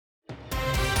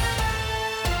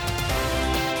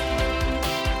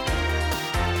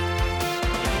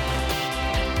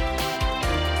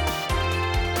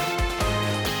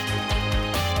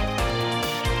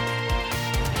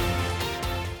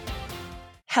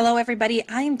Hello, everybody.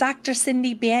 I'm Dr.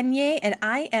 Cindy Banyai, and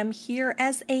I am here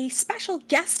as a special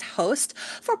guest host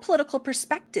for Political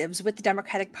Perspectives with the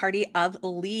Democratic Party of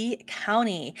Lee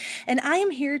County. And I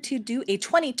am here to do a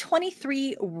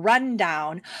 2023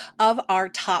 rundown of our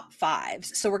top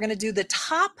fives. So we're going to do the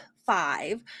top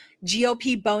five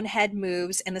GOP bonehead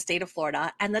moves in the state of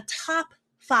Florida and the top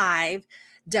five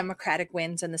Democratic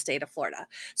wins in the state of Florida.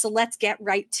 So let's get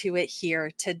right to it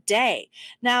here today.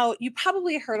 Now, you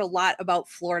probably heard a lot about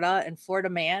Florida and Florida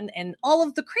Man and all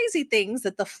of the crazy things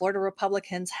that the Florida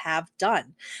Republicans have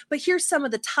done. But here's some of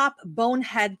the top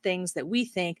bonehead things that we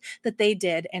think that they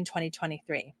did in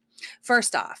 2023.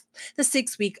 First off, the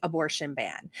 6-week abortion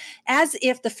ban. As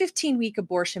if the 15-week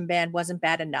abortion ban wasn't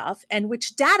bad enough, and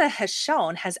which data has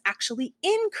shown has actually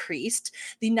increased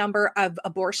the number of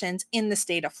abortions in the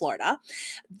state of Florida,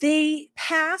 they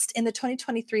passed in the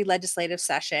 2023 legislative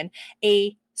session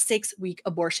a 6-week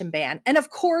abortion ban. And of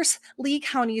course, Lee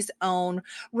County's own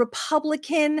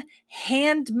Republican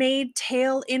handmaid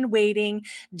tail in waiting,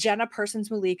 Jenna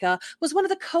Persons Malika, was one of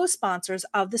the co-sponsors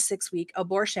of the 6-week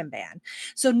abortion ban.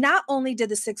 So not only did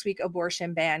the 6-week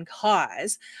abortion ban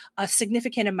cause a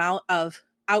significant amount of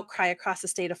outcry across the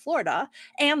state of Florida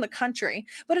and the country,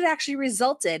 but it actually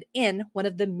resulted in one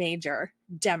of the major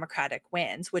Democratic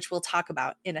wins, which we'll talk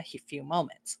about in a few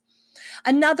moments.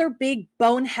 Another big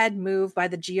bonehead move by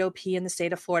the GOP in the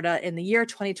state of Florida in the year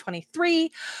 2023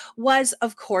 was,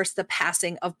 of course, the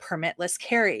passing of permitless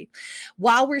carry.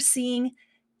 While we're seeing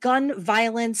gun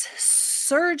violence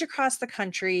surge across the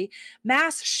country,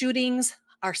 mass shootings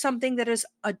are something that is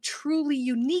a truly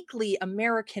uniquely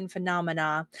American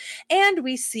phenomena, and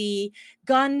we see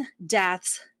gun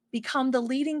deaths become the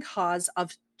leading cause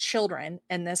of children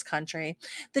in this country.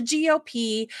 The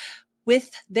GOP,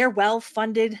 with their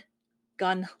well-funded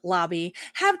gun lobby,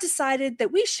 have decided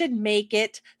that we should make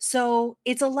it so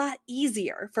it's a lot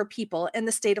easier for people in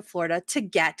the state of Florida to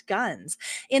get guns.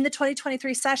 In the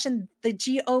 2023 session, the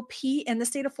GOP in the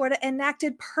state of Florida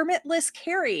enacted permitless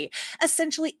carry,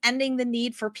 essentially ending the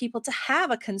need for people to have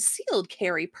a concealed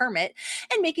carry permit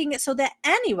and making it so that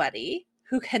anybody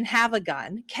who can have a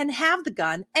gun can have the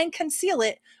gun and conceal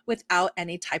it without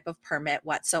any type of permit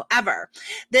whatsoever.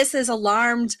 This has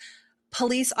alarmed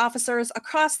police officers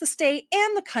across the state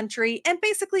and the country, and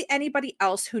basically anybody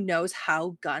else who knows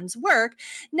how guns work,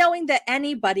 knowing that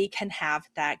anybody can have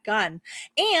that gun.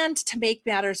 And to make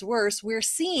matters worse, we're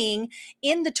seeing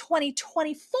in the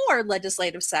 2024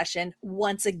 legislative session,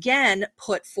 once again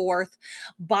put forth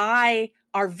by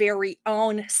our very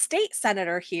own state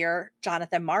senator here,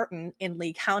 Jonathan Martin in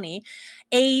Lee County,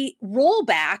 a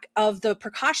rollback of the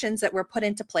precautions that were put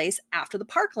into place after the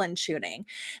Parkland shooting.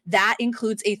 That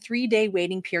includes a 3-day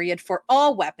waiting period for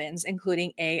all weapons,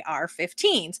 including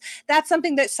AR-15s. That's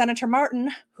something that Senator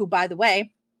Martin, who, by the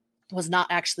way, was not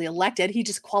actually elected. He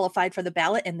just qualified for the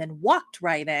ballot and then walked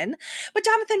right in. But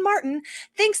Jonathan Martin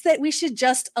thinks that we should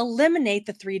just eliminate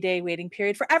the 3-day waiting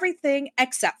period for everything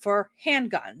except for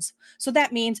handguns. So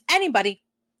that means anybody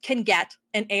can get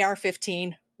an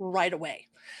AR-15 right away.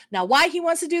 Now, why he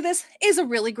wants to do this is a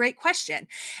really great question.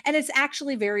 And it's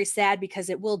actually very sad because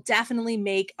it will definitely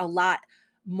make a lot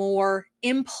more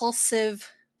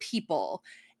impulsive people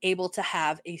able to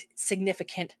have a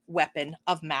significant weapon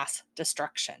of mass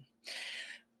destruction.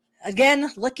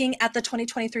 Again, looking at the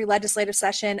 2023 legislative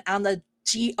session on the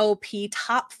GOP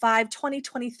top 5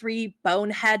 2023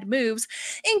 bonehead moves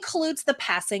includes the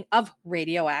passing of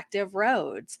radioactive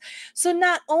roads. So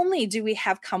not only do we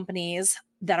have companies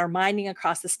that are mining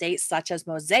across the state, such as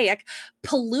Mosaic,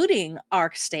 polluting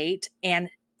our state and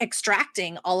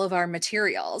extracting all of our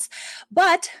materials,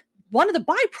 but one of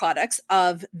the byproducts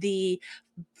of the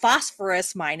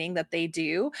phosphorus mining that they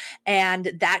do,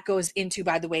 and that goes into,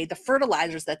 by the way, the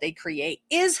fertilizers that they create,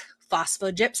 is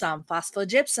phosphogypsum.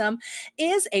 Phosphogypsum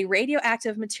is a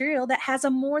radioactive material that has a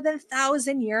more than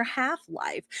 1,000-year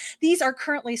half-life. These are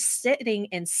currently sitting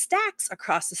in stacks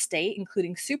across the state,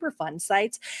 including Superfund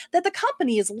sites, that the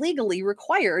company is legally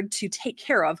required to take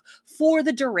care of for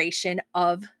the duration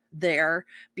of their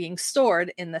being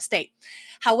stored in the state.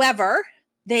 However,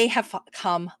 they have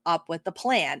come up with the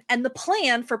plan. And the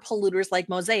plan for polluters like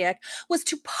Mosaic was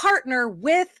to partner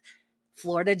with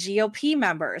Florida GOP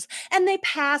members. And they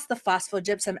passed the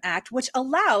Phosphogypsum Act, which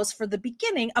allows for the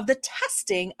beginning of the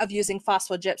testing of using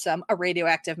phosphogypsum, a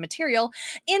radioactive material,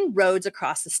 in roads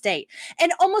across the state.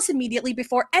 And almost immediately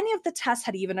before any of the tests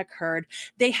had even occurred,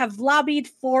 they have lobbied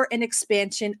for an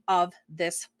expansion of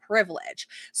this privilege.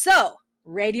 So,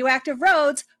 radioactive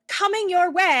roads coming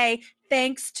your way,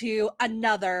 thanks to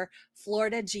another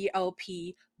Florida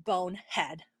GOP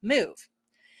bonehead move.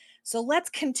 So let's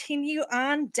continue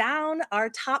on down our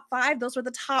top five. Those were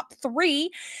the top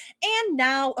three. And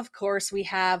now, of course, we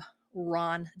have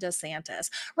Ron DeSantis.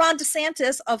 Ron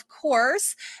DeSantis, of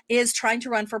course, is trying to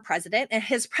run for president, and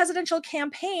his presidential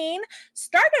campaign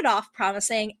started off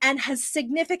promising and has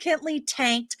significantly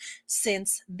tanked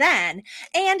since then.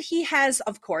 And he has,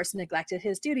 of course, neglected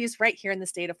his duties right here in the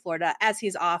state of Florida as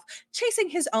he's off chasing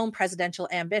his own presidential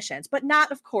ambitions, but not,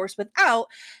 of course, without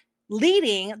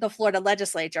leading the Florida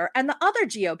legislature and the other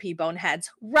GOP boneheads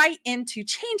right into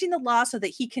changing the law so that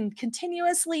he can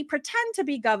continuously pretend to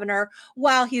be governor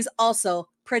while he's also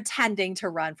pretending to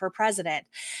run for president.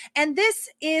 And this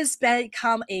is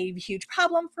become a huge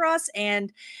problem for us,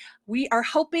 and we are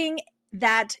hoping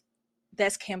that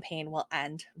this campaign will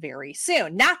end very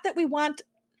soon. Not that we want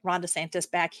Ron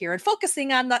DeSantis back here and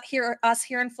focusing on us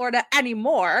here in Florida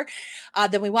anymore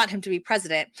than we want him to be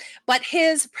president. But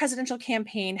his presidential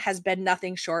campaign has been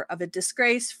nothing short of a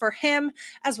disgrace for him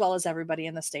as well as everybody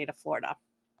in the state of Florida.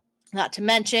 Not to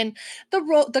mention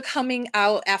the coming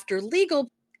out after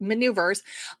legal maneuvers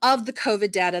of the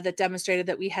COVID data that demonstrated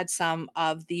that we had some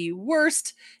of the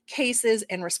worst cases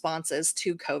and responses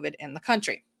to COVID in the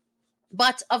country.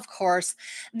 But of course,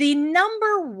 the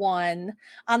number one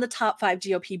on the top five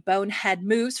GOP bonehead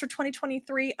moves for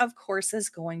 2023, of course, is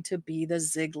going to be the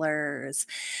Zieglers.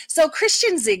 So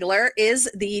Christian Ziegler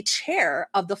is the chair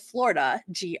of the Florida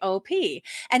GOP,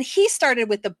 and he started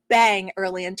with a bang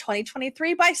early in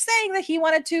 2023 by saying that he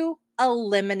wanted to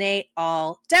eliminate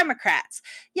all Democrats.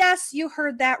 Yes, you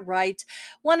heard that right.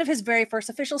 One of his very first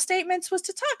official statements was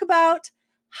to talk about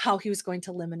how he was going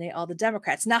to eliminate all the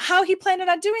Democrats. Now, how he planned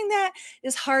on doing that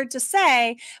is hard to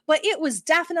say, but it was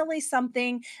definitely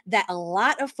something that a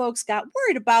lot of folks got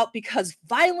worried about because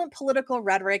violent political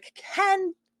rhetoric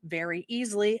can very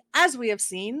easily, as we have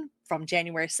seen from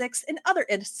January 6th and other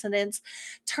incidents,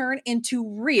 turn into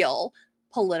real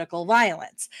political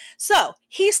violence. So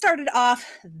he started off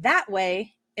that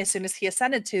way as soon as he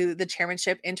ascended to the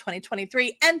chairmanship in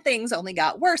 2023, and things only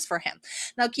got worse for him.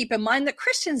 Now, keep in mind that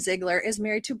Christian Ziegler is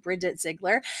married to Bridget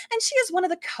Ziegler, and she is one of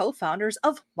the co-founders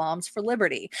of Moms for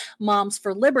Liberty. Moms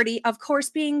for Liberty, of course,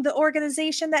 being the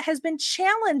organization that has been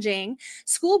challenging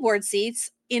school board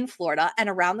seats in Florida and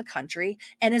around the country,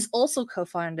 and is also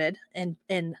co-founded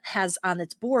and has on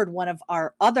its board one of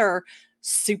our other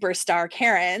superstar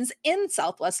Karens in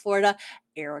Southwest Florida,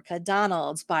 Erica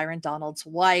Donalds, Byron Donald's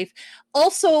wife,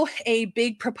 also a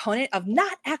big proponent of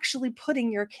not actually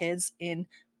putting your kids in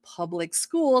public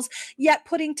schools, yet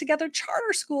putting together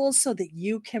charter schools so that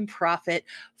you can profit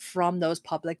from those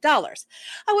public dollars.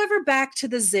 However, back to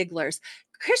the Zieglers.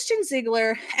 Christian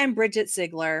Ziegler and Bridget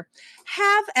Ziegler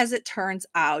have, as it turns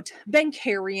out, been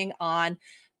carrying on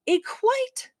a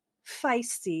quite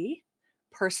feisty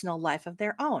personal life of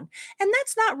their own. And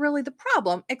that's not really the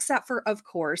problem, except for, of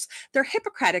course, their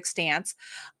hypocritical stance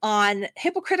on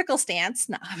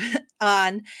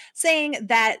saying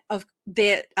that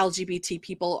the LGBT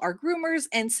people are groomers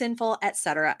and sinful,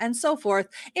 etc., and so forth,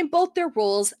 in both their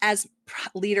roles as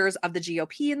leaders of the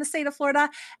GOP in the state of Florida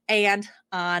and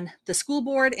on the school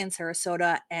board in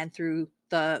Sarasota and through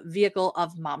the vehicle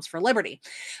of Moms for Liberty.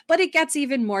 But it gets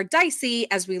even more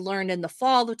dicey, as we learned in the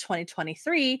fall of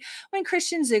 2023, when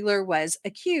Christian Ziegler was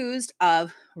accused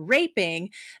of raping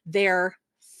their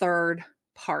third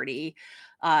party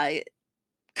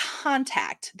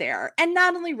contact there, and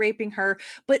not only raping her,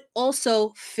 but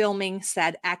also filming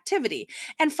said activity,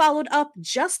 and followed up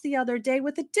just the other day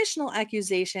with additional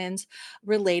accusations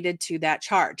related to that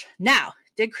charge. Now,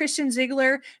 did Christian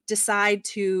Ziegler decide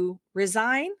to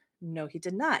resign? No, he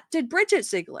did not. Did Bridget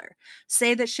Ziegler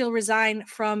say that she'll resign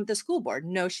from the school board?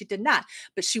 No, she did not.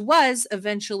 But she was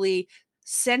eventually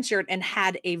censured and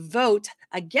had a vote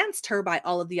against her by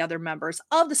all of the other members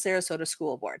of the Sarasota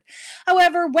School Board.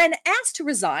 However, when asked to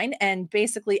resign, and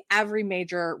basically every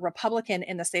major Republican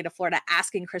in the state of Florida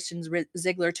asking Christian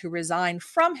Ziegler to resign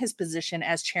from his position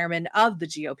as chairman of the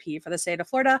GOP for the state of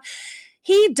Florida,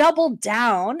 he doubled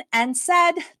down and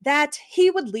said that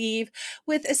he would leave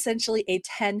with essentially a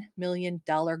 $10 million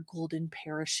golden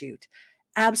parachute.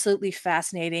 Absolutely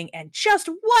fascinating, and just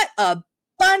what a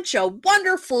bunch of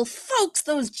wonderful folks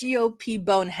those GOP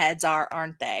boneheads are,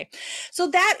 aren't they? So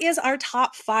that is our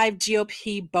top five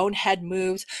GOP bonehead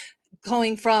moves,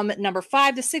 going from number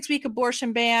 5, the 6-week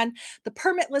abortion ban, the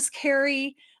permitless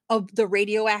carry of the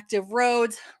radioactive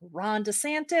roads, Ron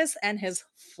DeSantis and his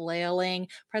flailing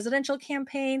presidential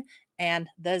campaign, and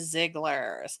the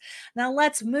Zieglers. Now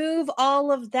let's move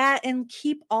all of that and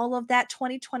keep all of that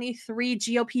 2023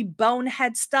 GOP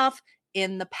bonehead stuff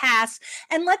in the past.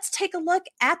 And let's take a look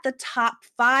at the top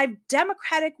 5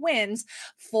 Democratic wins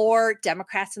for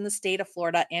Democrats in the state of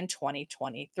Florida in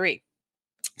 2023.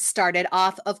 Started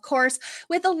off, of course,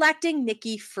 with electing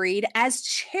Nikki Fried as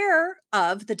chair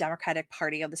of the Democratic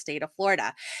Party of the state of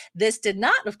Florida. This did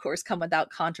not, of course, come without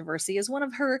controversy, as one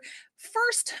of her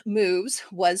first moves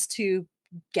was to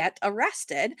get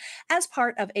arrested as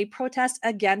part of a protest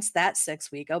against that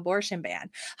 6-week abortion ban.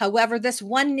 However, this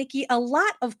won Nikki a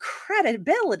lot of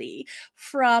credibility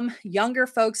from younger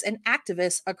folks and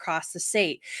activists across the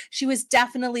state. She was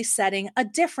definitely setting a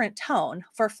different tone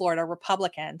for Florida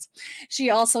Republicans. She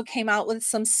also came out with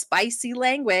some spicy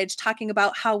language talking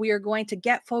about how we are going to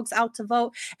get folks out to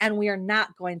vote and we are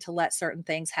not going to let certain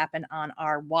things happen on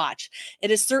our watch. It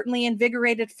has certainly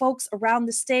invigorated folks around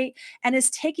the state and is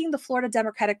taking the Florida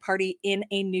Democratic Party in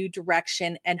a new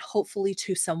direction and hopefully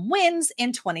to some wins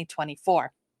in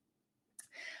 2024.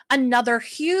 Another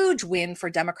huge win for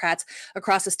Democrats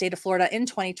across the state of Florida in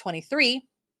 2023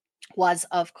 was,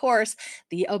 of course,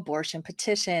 the Abortion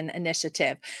Petition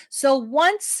Initiative. So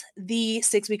once the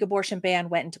 6-week abortion ban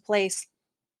went into place,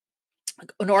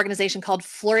 an organization called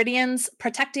Floridians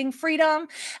Protecting Freedom,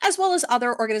 as well as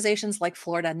other organizations like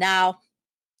Florida Now,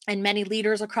 and many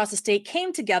leaders across the state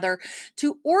came together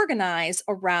to organize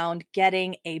around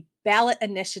getting a ballot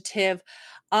initiative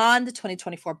on the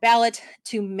 2024 ballot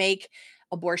to make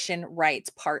abortion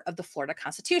rights part of the Florida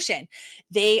Constitution.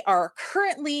 They are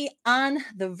currently on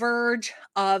the verge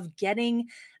of getting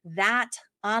that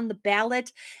on the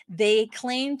ballot. They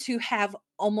claim to have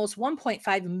almost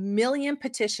 1.5 million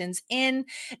petitions in.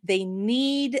 They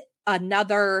need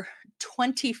another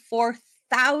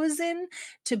 24,000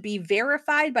 to be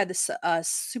verified by the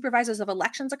supervisors of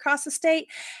elections across the state,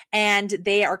 and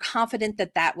they are confident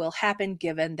that that will happen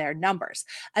given their numbers.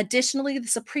 Additionally, the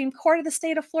Supreme Court of the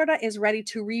state of Florida is ready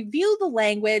to review the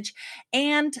language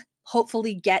and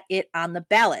hopefully get it on the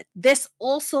ballot. This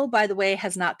also, by the way,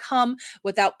 has not come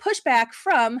without pushback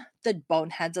from the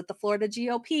boneheads at the Florida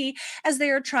GOP, as they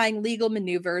are trying legal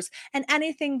maneuvers and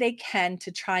anything they can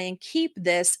to try and keep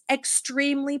this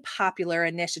extremely popular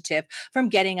initiative from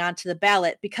getting onto the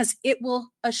ballot, because it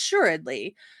will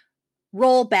assuredly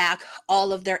roll back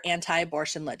all of their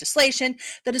anti-abortion legislation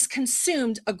that has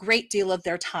consumed a great deal of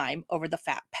their time over the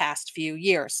past few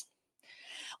years.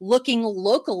 Looking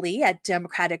locally at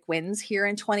Democratic wins here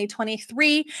in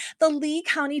 2023, the Lee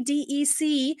County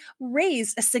DEC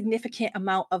raised a significant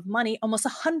amount of money, almost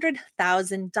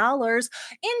 $100,000 in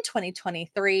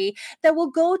 2023, that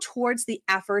will go towards the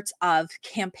efforts of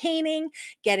campaigning,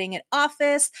 getting in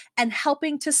office, and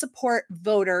helping to support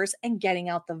voters and getting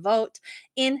out the vote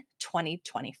in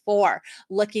 2024.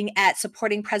 Looking at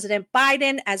supporting President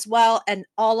Biden as well and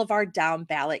all of our down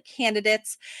ballot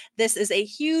candidates. This is a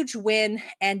huge win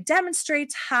and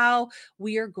demonstrates how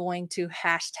we are going to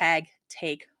hashtag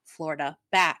take Florida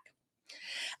back.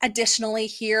 Additionally,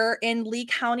 here in Lee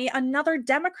County, another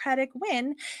Democratic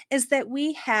win is that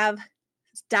we have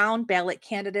down ballot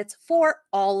candidates for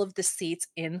all of the seats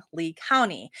in Lee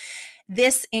County.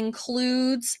 This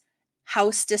includes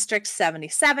House District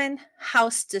 77,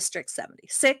 House District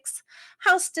 76,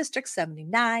 House District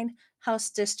 79,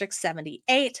 House District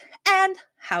 78, and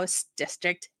House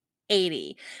District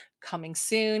 80. Coming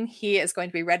soon. He is going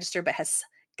to be registered, but has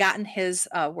gotten his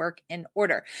work in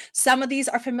order. Some of these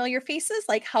are familiar faces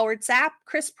like Howard Zapp,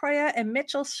 Chris Proya, and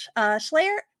Mitchell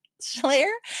Schleyer,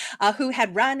 who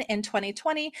had run in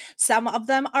 2020. Some of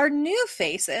them are new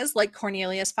faces like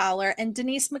Cornelius Fowler and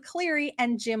Denise McCleary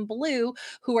and Jim Blue,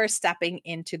 who are stepping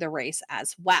into the race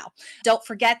as well. Don't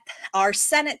forget our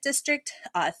Senate District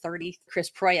 30, Chris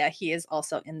Proya, he is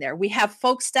also in there. We have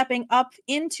folks stepping up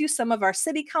into some of our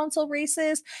city council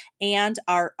races and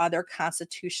our other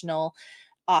constitutional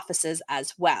offices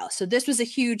as well. So this was a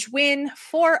huge win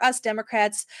for us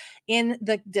Democrats in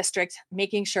the district,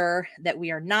 making sure that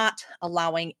we are not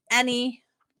allowing any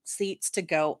seats to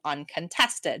go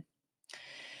uncontested.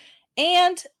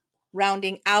 And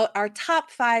rounding out our top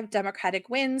 5 Democratic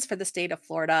wins for the state of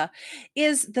Florida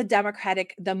is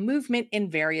the movement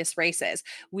in various races.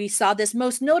 We saw this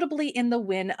most notably in the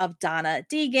win of Donna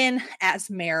Deegan as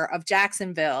mayor of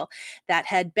Jacksonville. That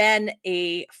had been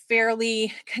a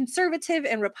fairly conservative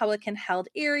and Republican held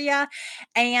area,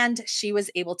 and she was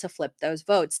able to flip those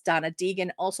votes. Donna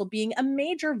Deegan also being a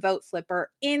major vote flipper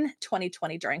in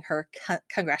 2020 during her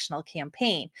congressional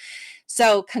campaign.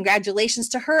 So congratulations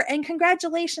to her, and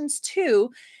congratulations to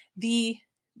the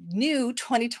new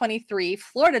 2023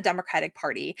 Florida Democratic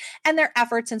Party and their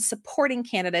efforts in supporting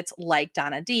candidates like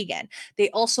Donna Deegan. They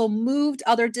also moved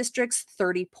other districts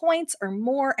 30 points or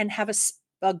more and have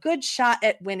a good shot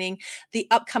at winning the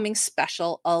upcoming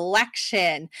special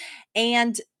election.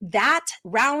 And that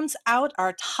rounds out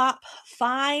our top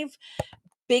 5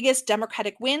 biggest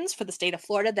Democratic wins for the state of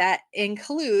Florida. That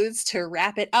includes, to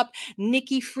wrap it up,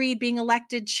 Nikki Fried being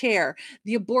elected chair,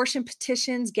 the abortion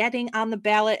petitions getting on the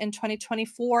ballot in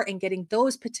 2024 and getting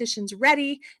those petitions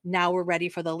ready. Now we're ready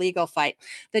for the legal fight.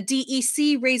 The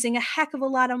DEC raising a heck of a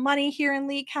lot of money here in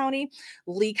Lee County.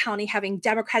 Lee County having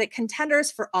Democratic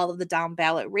contenders for all of the down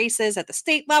ballot races at the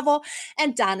state level,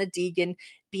 and Donna Deegan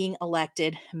being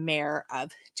elected mayor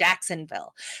of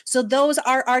Jacksonville. So those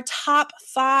are our top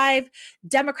 5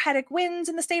 Democratic wins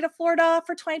in the state of Florida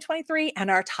for 2023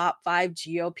 and our top 5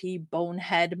 GOP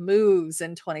bonehead moves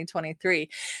in 2023.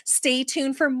 Stay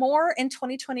tuned for more in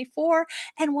 2024.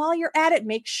 And while you're at it,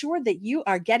 make sure that you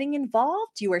are getting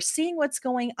involved, you are seeing what's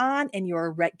going on, and you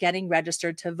are getting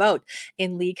registered to vote.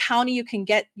 In Lee County, you can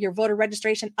get your voter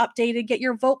registration updated, get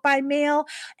your vote by mail,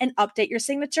 and update your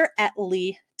signature at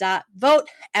lee.vote.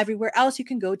 Everywhere else, you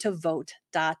can go to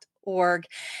vote.org.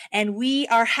 And we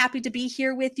are happy to be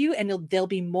here with you, and there'll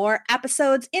be more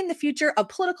episodes in the future of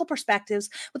Political Perspectives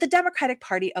with the Democratic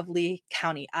Party of Lee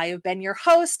County. I have been your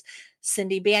host,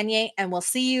 Cindy Banyai, and we'll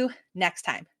see you next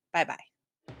time. Bye-bye.